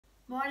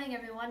Morning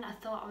everyone, I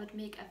thought I would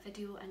make a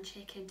video and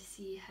check in to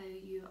see how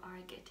you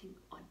are getting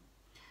on.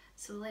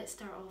 So let's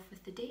start off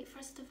with the date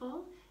first of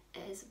all.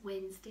 It is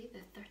Wednesday the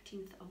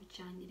 13th of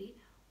January.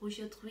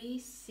 Aujourd'hui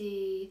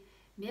c'est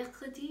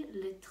mercredi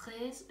le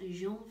 13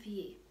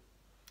 janvier.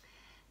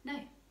 Now,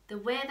 the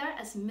weather,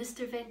 as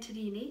Mr.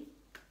 Venturini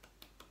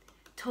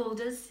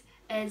told us,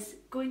 is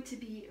going to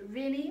be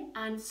rainy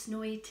and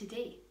snowy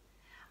today.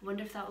 I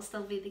wonder if that will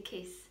still be the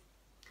case.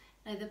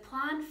 Now the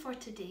plan for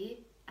today,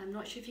 I'm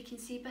not sure if you can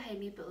see behind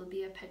me, but there'll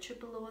be a picture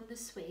below on the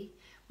sway.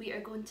 We are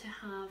going to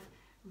have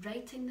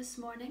writing this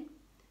morning.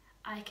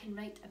 I can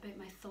write about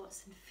my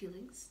thoughts and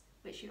feelings,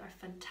 which you are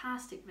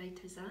fantastic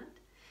writers at.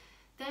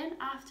 Then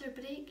after a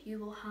break, you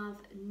will have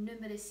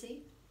numeracy.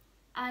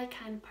 I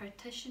can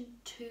partition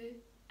 2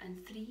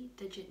 and 3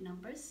 digit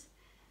numbers.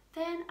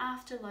 Then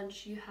after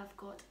lunch, you have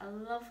got a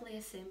lovely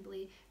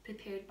assembly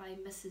prepared by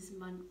Mrs.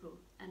 Munro,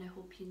 and I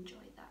hope you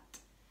enjoy that.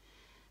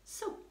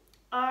 So,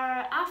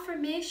 our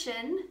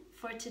affirmation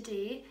for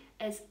today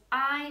is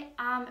I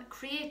am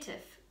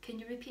creative. Can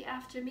you repeat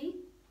after me?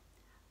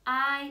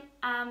 I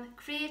am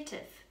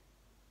creative.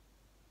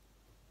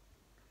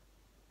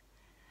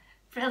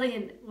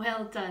 Brilliant,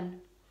 well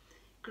done.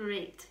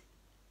 Great.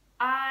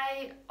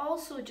 I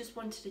also just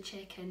wanted to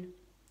check in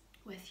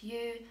with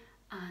you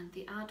and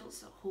the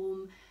adults at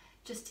home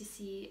just to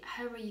see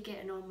how are you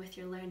getting on with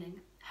your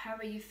learning. How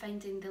are you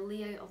finding the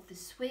layout of the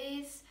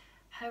sways?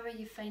 How are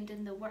you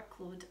finding the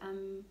workload?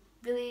 I'm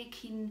really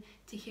keen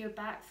to hear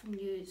back from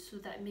you so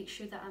that I make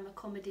sure that I'm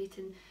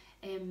accommodating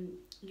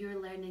your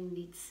learning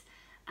needs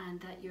and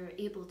that you're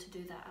able to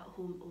do that at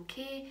home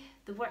okay.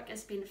 The work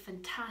has been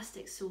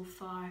fantastic so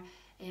far,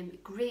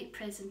 great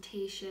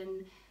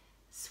presentation,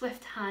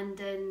 swift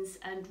hand-ins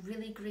and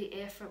really great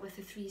effort with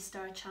the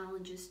 3-star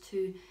challenges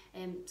too.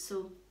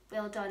 So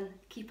well done,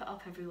 keep it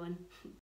up everyone.